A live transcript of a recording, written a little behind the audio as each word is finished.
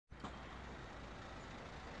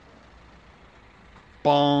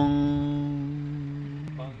Bong,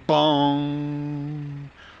 bong,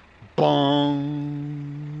 bong,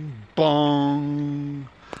 bong,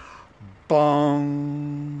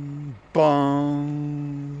 bong, bong,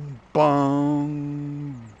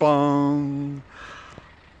 bong, bong,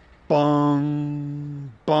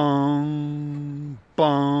 bong, bong,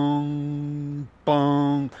 bong,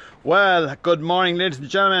 bong. Well, good morning, ladies and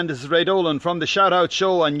gentlemen. This is Ray Dolan from the Shout Out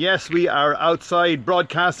Show, and yes, we are outside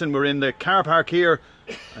broadcasting. We're in the car park here,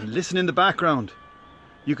 and listen in the background.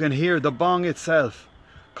 You can hear the bong itself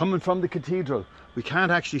coming from the cathedral. We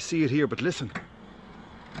can't actually see it here, but listen.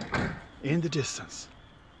 In the distance,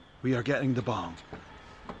 we are getting the bong.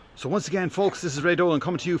 So once again, folks, this is Ray Dolan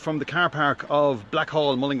coming to you from the car park of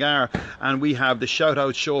Blackhall, Mullingar, and we have the Shout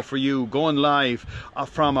Out Show for you going live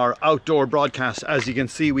from our outdoor broadcast. As you can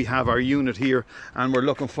see, we have our unit here and we're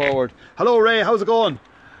looking forward. Hello Ray, how's it going?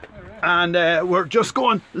 And we're just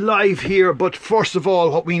going live here, but first of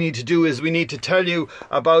all, what we need to do is we need to tell you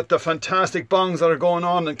about the fantastic bongs that are going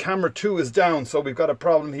on, and camera 2 is down, so we've got a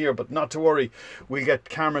problem here, but not to worry, we'll get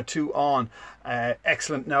camera 2 on.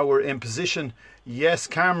 Excellent, now we're in position. Yes,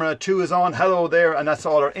 camera 2 is on. Hello there, and that's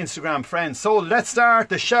all our Instagram friends. So let's start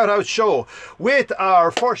the shout out show with our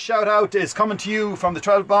first shout out is coming to you from the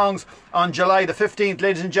 12 bongs on July the 15th.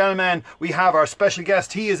 Ladies and gentlemen, we have our special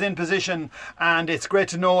guest. He is in position, and it's great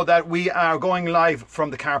to know that we are going live from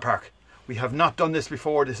the car park. We have not done this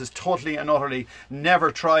before. This is totally and utterly never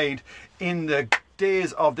tried in the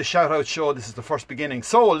days of the shout out show. This is the first beginning.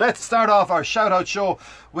 So let's start off our shout out show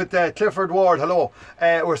with Clifford Ward. Hello.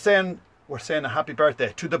 We're saying a happy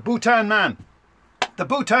birthday to the Bhutan man. The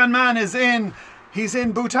Bhutan man is he's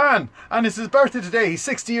in Bhutan, and it's his birthday today. He's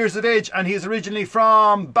 60 years of age, and he's originally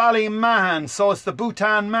from Ballymahan. So it's the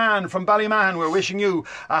Bhutan man from Ballymahan. We're wishing you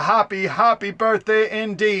a happy birthday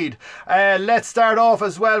indeed. Let's start off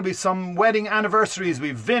as well with some wedding anniversaries.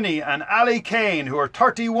 We've Vinny and Ali Kane, who are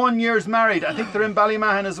 31 years married. I think they're in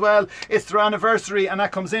Ballymahan as well. It's their anniversary, and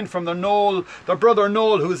that comes in from their brother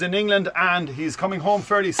Noel, who's in England, and he's coming home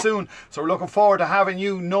fairly soon. So we're looking forward to having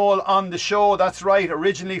you, Noel, on the show. That's right,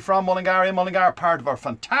 originally from Mullingar, in Mullingar, part of our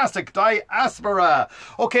fantastic diaspora.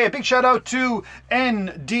 Okay, a big shout out to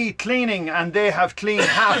ND Cleaning, and they have cleaned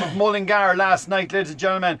half of Mullingar last night, ladies and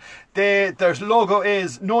gentlemen. Their logo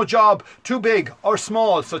is no job too big or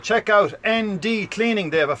small, so check out ND Cleaning.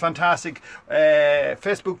 They have a fantastic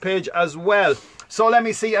Facebook page as well. So let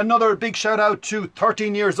me see, another big shout out to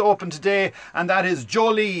 13 years open today, and that is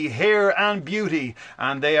Jolie Hair and Beauty,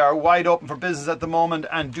 and they are wide open for business at the moment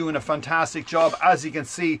and doing a fantastic job. As you can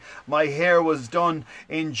see, my hair was done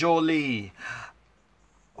in Jolie.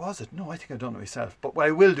 Was it? No, I think I've done it myself, but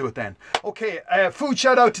I will do it then. Okay, food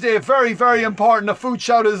shout out today, very important. A food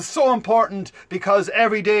shout is so important because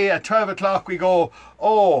every day at 12 o'clock we go,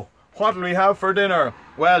 oh, what will we have for dinner?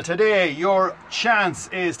 Well, today your chance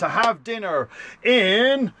is to have dinner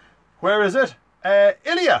in, where is it?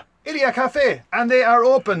 Ilia Cafe, and they are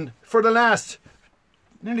open for the last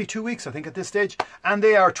nearly 2 weeks, I think, at this stage, and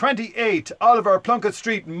they are 28 Oliver Plunkett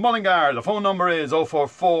Street, Mullingar. The phone number is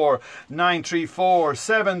 044 934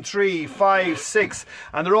 7356,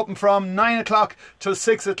 and they're open from 9 o'clock to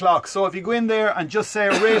 6 o'clock. So if you go in there and just say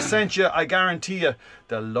Ray sent you, I guarantee you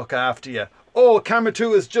they'll look after you. Oh, camera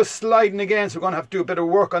 2 is just sliding again, so we're going to have to do a bit of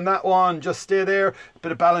work on that one. Just stay there, a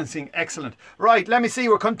bit of balancing, excellent. Right, let me see,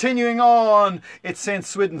 we're continuing on. It's St.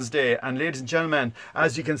 Swithin's Day, and ladies and gentlemen,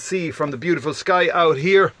 as you can see from the beautiful sky out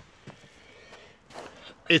here,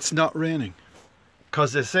 it's not raining.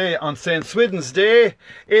 Because they say on St. Swithin's Day,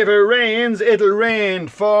 if it rains, it'll rain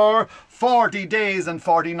for 40 days and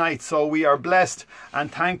 40 nights. So we are blessed,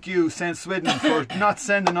 and thank you, St. Swithin, for not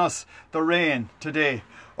sending us the rain today.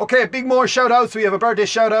 Okay, big more shout outs. We have a birthday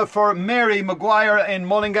shout out for Mary Maguire in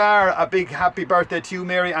Mullingar. A big happy birthday to you,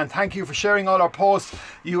 Mary, and thank you for sharing all our posts.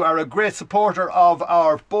 You are a great supporter of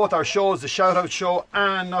both our shows, the Shout Out Show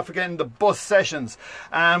and not forgetting the bus sessions.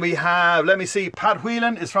 And we have, let me see, Pat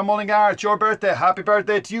Whelan is from Mullingar. It's your birthday. Happy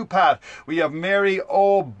birthday to you, Pat. We have Mary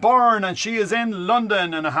O'Byrne, and she is in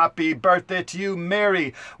London, and a happy birthday to you,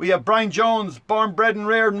 Mary. We have Brian Jones, born, bred and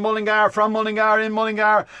reared in Mullingar, from Mullingar, in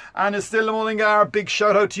Mullingar, and is still in Mullingar. Big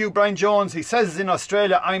shout out to you, Brian Jones. He says he's in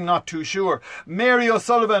Australia, I'm not too sure. Mary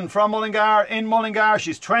O'Sullivan from Mullingar, in Mullingar.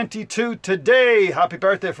 She's 22 today. Happy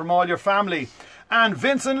birthday from all your family. And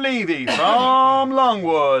Vincent Levy from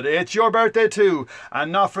Longwood. It's your birthday too.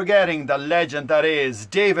 And not forgetting the legend that is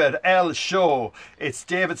David L. Shaw. It's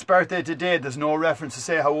David's birthday today. There's no reference to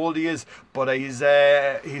say how old he is, but he's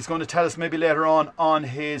going to tell us maybe later on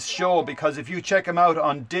his show, because if you check him out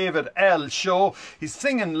on David L. Shaw, he's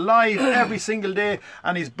singing live every single day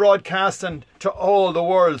and he's broadcasting to all the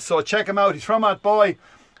world. So check him out. He's from Atboy.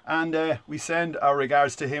 And we send our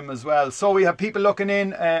regards to him as well. So we have people looking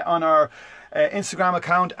in on our Instagram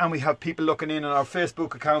account, and we have people looking in on our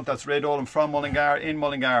Facebook account. That's Ray Dolan From Mullingar in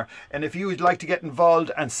Mullingar. And if you would like to get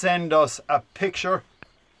involved and send us a picture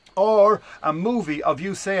or a movie of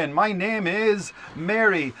you saying, my name is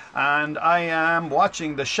Mary and I am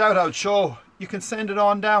watching the Shout Out Show, you can send it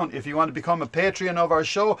on down. If you want to become a Patreon of our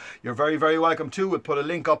show, you're very, very welcome to. We'll put a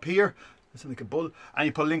link up here. Listen like a bull, and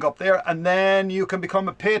you put a link up there, and then you can become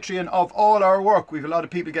a Patreon of all our work. We've a lot of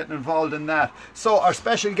people getting involved in that. So our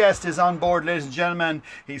special guest is on board, ladies and gentlemen.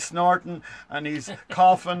 He's snorting and he's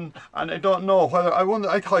coughing, and I don't know whether,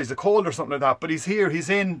 I thought he's a cold or something like that, but he's here, he's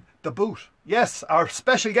in the boot. Yes, our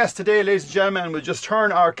special guest today, ladies and gentlemen, we'll just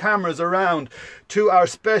turn our cameras around to our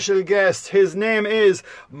special guest. His name is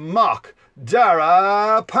Mac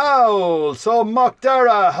Dara Power. So Mac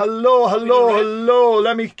Dara, hello.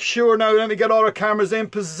 Let me get all our cameras in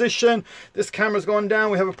position. This camera's going down.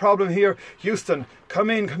 We have a problem here. Houston, come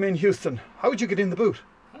in, Houston. How would you get in the boot?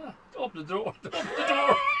 Open the door.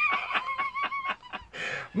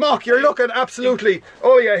 Mac, you're looking absolutely.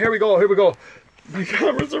 Oh yeah, here we go. My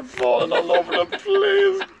cameras are falling all over the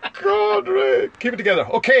place. God, Ray. Keep it together.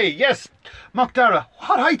 Okay, yes. Mac Dara,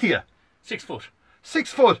 what height are you? 6 foot.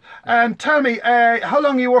 6 foot. And tell me, how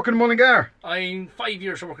long are you working in Mullingar? I'm 5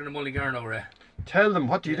 years working in Mullingar now, Ray. Tell them,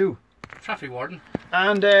 what do you do? Traffic warden.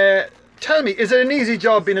 And tell me, is it an easy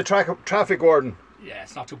job being a traffic warden? Yeah,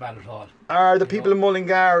 it's not too bad at all. Are the people in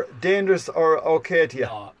Mullingar dangerous or okay to you?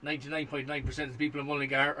 No, 99.9% of the people in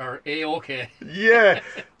Mullingar are A-okay. Yeah.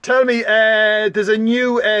 Tell me, there's a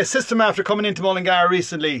new system after coming into Mullingar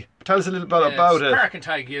recently. Tell us a little bit about it. Parking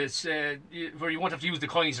tag. It's where you won't have to use the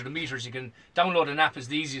coins or the meters. You can download an app, is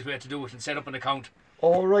the easiest way to do it, and set up an account.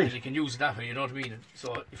 All right. And you can use it that way, you know what I mean?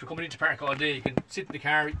 So if you're coming into park all day, you can sit in the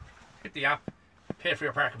car, hit the app, pay for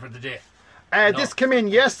your parking for the day. This came in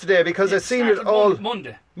yesterday because I've seen it all.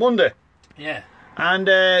 Monday. Yeah. And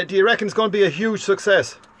do you reckon it's going to be a huge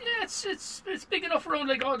success? Yeah, it's big enough around,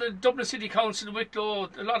 like all the Dublin City Council, Wicklow,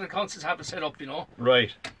 a lot of councils have it set up, you know.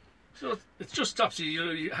 Right. So it's just obviously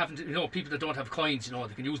you haven't, people that don't have coins,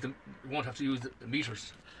 they can use them. You won't have to use the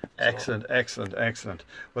meters. Excellent.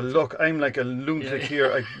 Well, look, I'm like a lunatic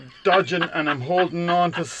here. I'm dodging and I'm holding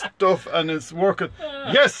on to stuff and it's working.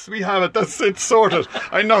 Yes, we have it. That's it, sorted.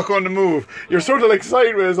 I'm not going to move. You're sort of like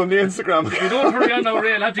sideways on the Instagram. You don't hurry on now,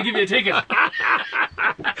 Ray. I'll have to give you a ticket.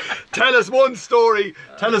 Tell us one story.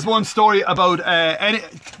 About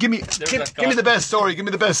give me the best story. Give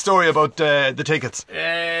me the best story about the tickets.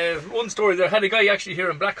 One story. There had a guy actually here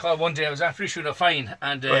in Blackhall one day. I was after issuing a fine,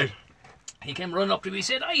 and right. He came running up to me. He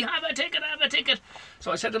said, I have a ticket.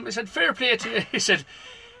 So I said to him, fair play to you. He said,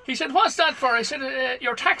 what's that for? I said,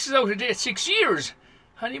 your tax is out of date, 6 years.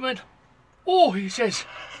 And he went, oh, he says,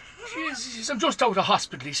 Jesus, I'm just out of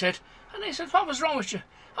hospital, he said. And I said, what was wrong with you?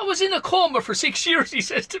 I was in a coma for 6 years, he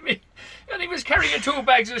says to me. And he was carrying 2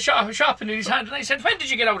 bags of shopping in his hand. And I said, when did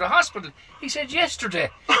you get out of hospital? He said, yesterday.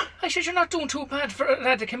 I said, you're not doing too bad for a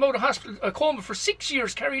lad that came out of hospital, a coma for 6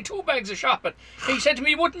 years, carrying 2 bags of shopping. He said to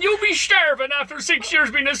me, wouldn't you be starving after 6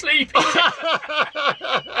 years being asleep?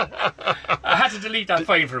 I had to delete that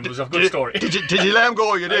fine for him. It was a good story. Did you let him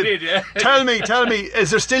go? You did? I did, yeah. Tell me,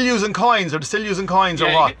 is there still using coins? Are they still using coins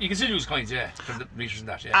or what? You can still use coins, yeah, from the meters and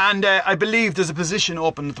that, yeah. And I believe there's a position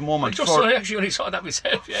open at the moment. I actually only saw that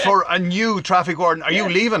myself, yeah. For a new traffic warden. Are you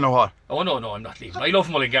leaving or what? Oh, no, I'm not leaving. I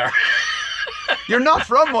love Mullingar. You're not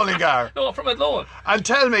from Mullingar? No, I'm from Athlone. And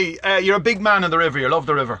tell me, you're a big man on the river. You love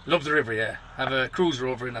the river? Love the river, yeah. I have a cruiser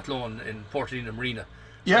over in Athlone in Portlaoise Marina. So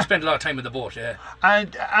yeah. I spend a lot of time in the boat, yeah.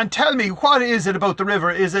 And tell me, what is it about the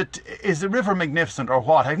river? Is the river magnificent or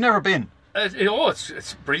what? I've never been.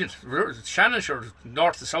 It's brilliant. It's Shannon, or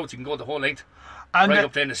north to south, you can go the whole length. And right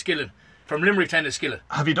up to Enniskillen. From Limerick to Enniskillen.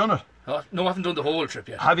 Have you done it? No, I haven't done the whole trip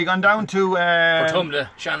yet. Have you gone down to... Portumna,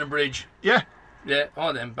 Shannon Bridge. Yeah. Yeah,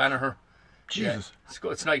 all them, Banagher. Jesus.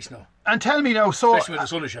 Yeah, it's nice now. And tell me now, so... Especially when the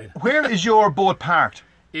sun is shining. Where is your boat parked?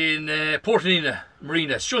 In Portlaoise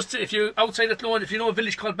Marina. It's just, if you outside Athlone, if you know a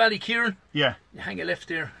village called Ballykieran. Yeah. You hang a left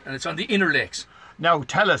there, and it's on the inner lakes. Now,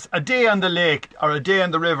 tell us, a day on the lake or a day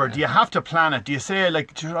on the river, do you have to plan it? Do you say,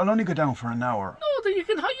 like, I'll only go down for an hour? No, you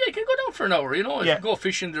can go down for an hour, you can go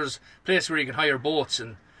fishing. There's places where you can hire boats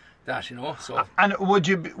and that, you know. So. And would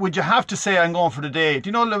you have to say I'm going for the day? Do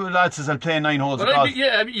you know the lads says I'll play 9 holes of Well,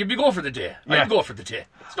 golf? you'd be going for the day. Yeah. I'd go for the day.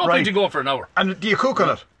 It's no Right. point in going for an hour. And do you cook on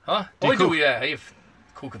it? Huh? Do you do, yeah. I have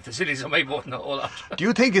cooking facilities on my boat and all that. Do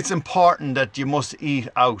you think it's important that you must eat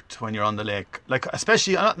out when you're on the lake? Like,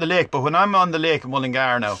 especially not the lake, but when I'm on the lake in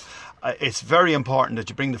Mullingar now, it's very important that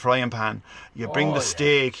you bring the frying pan, you bring the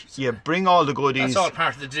steak, you bring all the goodies. That's all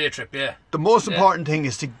part of the day trip, yeah. The most important thing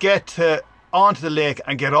is to get onto the lake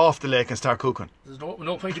and get off the lake and start cooking. There's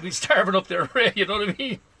no point in being starving up there, Ray, you know what I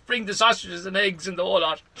mean? Bring the sausages and eggs and the whole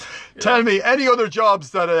lot. Tell me, any other jobs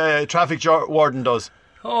that a traffic warden does?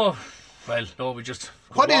 Oh, well, no, we just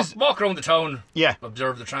walk around the town,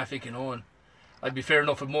 observe the traffic, you know, and I'd be fair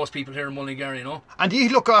enough with most people here in Mullingar, you know. And do you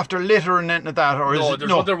look after litter and anything like that? Or no, is it,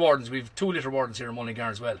 there's other wardens. We've 2 litter wardens here in Mullingar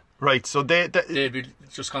as well. Right, so they'd be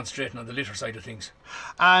just concentrating on the litter side of things.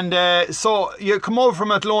 And so you come over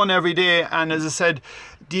from Athlone every day, and as I said,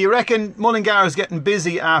 do you reckon Mullingar is getting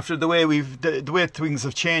busy after the way the way things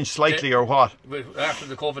have changed slightly, or what? After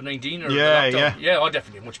the COVID-19 or the lockdown? Yeah,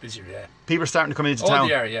 definitely much busier, yeah. People are starting to come into town. Oh,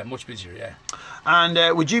 they are, yeah, much busier, yeah.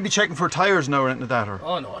 And would you be checking for tyres now or anything like that? Or?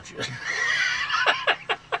 Oh, no, gee.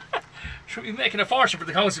 Should be making a fortune for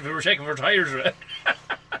the council if we were checking for tyres, right?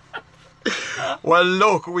 Well,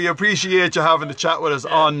 look, we appreciate you having a chat with us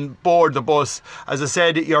on board the bus. As I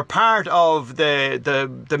said, you're part of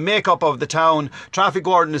the makeup of the town. Traffic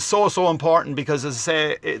warden is so important because, as I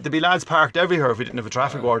say, there'd be lads parked everywhere if we didn't have a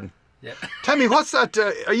traffic warden. Yeah. Tell me, what's that?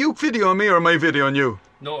 Are you videoing me or am I videoing you?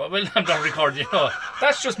 No, well, I'm not recording, you know.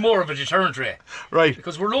 That's just more of a deterrent, Ray. Right.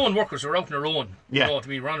 Because we're lone workers, we're out on our own. Yeah. You know, to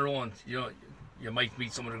be on our own, you know, you might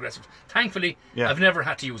meet someone aggressive. Thankfully, Yeah. I've never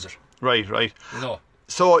had to use it. Right. You know.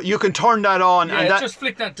 So you can turn that on, Yeah, and just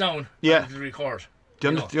flick that down. Yeah. And record. Do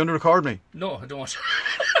you want to record me? No, I don't.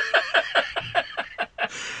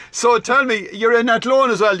 So tell me, you're in Athlone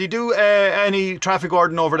as well. Do you do any traffic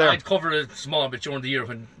warden over there? I'd cover a small bit during the year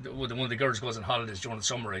when one of the girls goes on holidays during the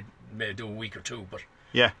summer. I'd maybe do a week or 2, but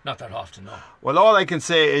Yeah. not that often, no. Well, all I can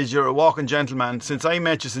say is you're a walking gentleman. Since I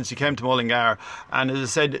met you, since you came to Mullingar, and as I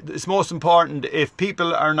said, it's most important if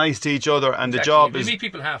people are nice to each other, and the job if you is. meet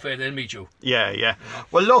people halfway, they'll meet you. Yeah.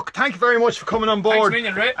 Well, look, thank you very much for coming on board. Thanks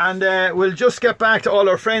a million, Ray. And we'll just get back to all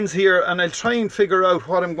our friends here, and I'll try and figure out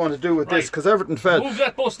what I'm going to do with this, because everything fell. Move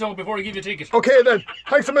that bus now before I give you a ticket. Okay then.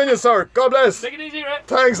 Thanks a million, sir. God bless. Take it easy, Ray.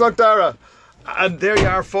 Thanks, Mac Dara. And there you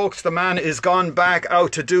are, folks. The man is gone back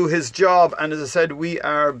out to do his job, and as I said, we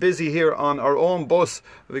are busy here on our own bus.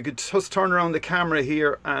 We could just turn around the camera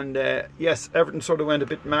here, and yes, everything sort of went a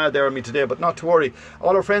bit mad there on me today, but not to worry.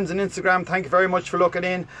 All our friends on Instagram, thank you very much for looking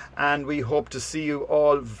in, and we hope to see you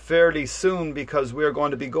all fairly soon, because we're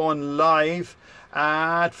going to be going live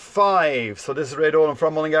at 5. So this is Ray Dolan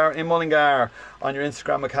from Mullingar in Mullingar on your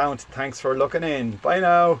Instagram account. Thanks for looking in. Bye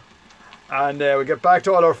now. And we get back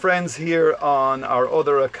to all our friends here on our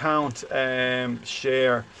other account,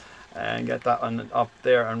 share, and get that one up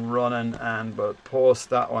there and running, and we'll post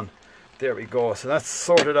that one. There we go. So that's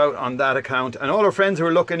sorted out on that account. And all our friends who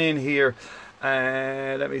are looking in here,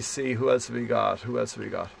 let me see, who else have we got?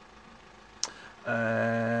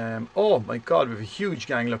 Oh my God, we have a huge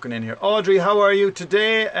gang looking in here. Audrey, how are you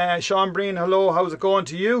today? Sean Breen, hello, how's it going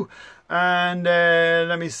to you? And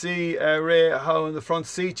let me see, Ray, how in the front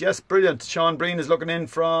seat? Yes, brilliant. Sean Breen is looking in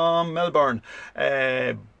from Melbourne.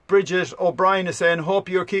 Bridget O'Brien is saying, hope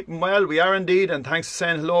you're keeping well. We are indeed, and thanks for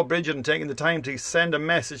saying hello, Bridget, and taking the time to send a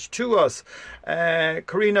message to us.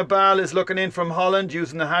 Karina Ball is looking in from Holland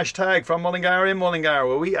using the hashtag from Mullingar in Mullingar.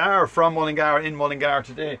 Well, we are from Mullingar in Mullingar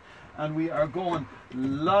today, and we are going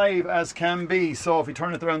live as can be. So if we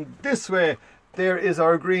turn it around this way, there is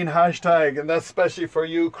our green hashtag, and that's especially for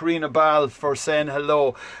you, Karina Ball, for saying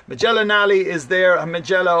hello. Magella Nally is there.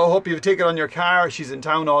 Magella, I hope you have a ticket on your car. She's in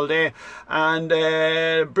town all day. And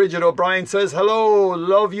Bridget O'Brien says hello,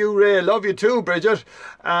 love you, Ray, love you too, Bridget.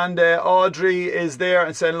 And Audrey is there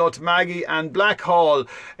and saying hello to Maggie. And Blackhall,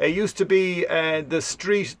 it used to be the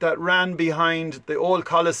street that ran behind the old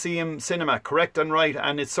Coliseum cinema, correct and right.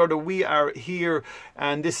 And it's sort of, we are here,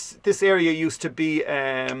 and this area used to be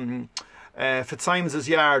Fitzsimons'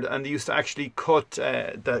 yard, and they used to actually cut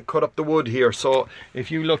up the wood here. So if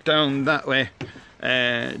you look down that way,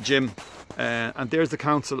 Jim, and there's the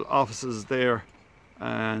council offices there,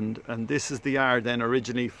 and this is the yard then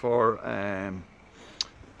originally for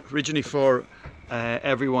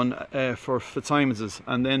everyone, for Fitzsimons',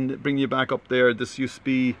 and then bring you back up there. This used to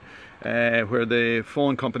be where the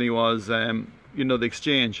phone company was, you know, the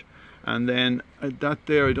exchange, and then that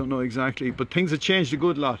there, I don't know exactly, but things have changed a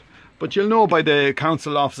good lot. But you'll know by the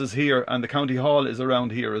council offices here, and the county hall is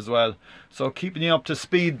around here as well. So keeping you up to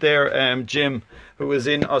speed there, Jim, who is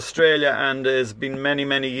in Australia and has been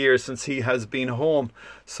many years since he has been home.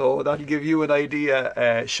 So that'll give you an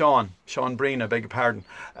idea. Sean Breen, I beg your pardon.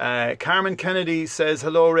 Carmen Kennedy says,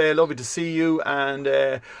 hello Ray, lovely to see you.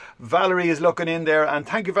 And Valerie is looking in there. And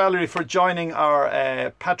thank you, Valerie, for joining our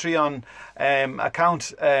Patreon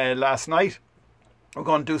account last night. We're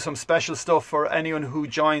going to do some special stuff for anyone who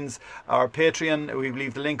joins our Patreon. We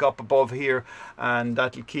leave the link up above here, and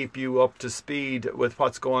that'll keep you up to speed with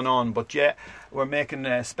what's going on. But yeah, we're making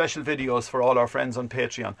special videos for all our friends on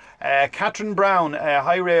Patreon. Catherine Brown,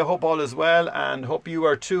 hi Ray, hope all is well, and hope you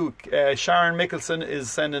are too. Sharon Mickelson is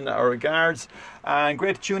sending our regards. And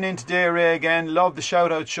great to tune in today, Ray, again. Love the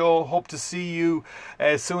shout out show. Hope to see you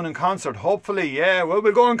soon in concert. Hopefully, yeah. Well,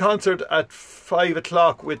 we'll go in concert at 5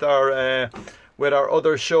 o'clock with our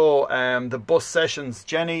other show, the Bus Sessions.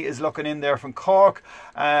 Jenny is looking in there from Cork,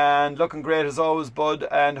 and looking great as always, bud,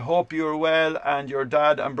 and hope you're well, and your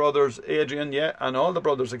dad and brothers, Adrian, yeah, and all the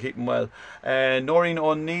brothers are keeping well. Noreen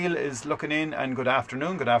O'Neill is looking in, and good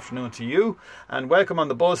afternoon to you, and welcome on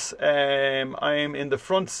the bus. I'm in the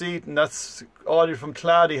front seat, and that's Audrey from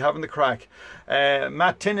Clady having the crack.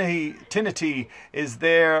 Matt Tinnity is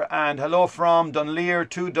there, and hello from Dunleer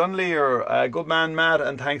to Dunleer. Good man, Matt,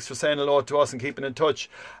 and thanks for saying hello to us and keeping in touch.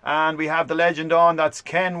 And we have the legend on, that's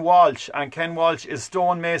Ken Walsh, and Ken Walsh is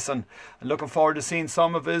stonemason, and looking forward to seeing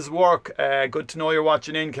some of his work. Good to know you're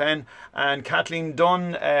watching in, Ken. And Kathleen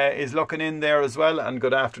Dunn is looking in there as well, and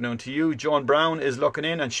good afternoon to you. Joan Brown is looking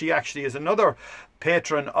in, and she actually is another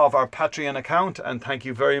patron of our Patreon account, and thank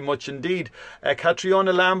you very much indeed.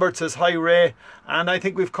 Catriona Lambert says hi Ray, and I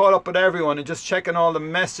think we've caught up with everyone, and just checking all the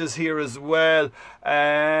messages here as well.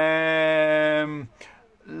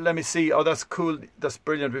 Let me see. Oh, that's cool, that's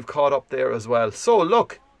brilliant, we've caught up there as well. So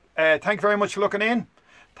look, thank you very much for looking in.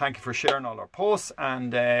 Thank you for sharing all our posts,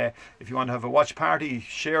 and if you want to have a watch party,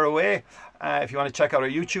 share away. If you want to check out our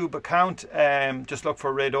YouTube account, just look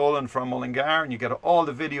for Ray Dolan from Mullingar, and you get all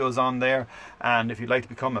the videos on there. And if you'd like to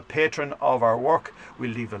become a patron of our work, we'll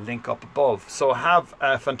leave a link up above. So have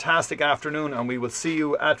a fantastic afternoon, and we will see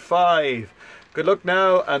you at 5. Good luck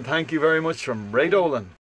now, and thank you very much from Ray Dolan.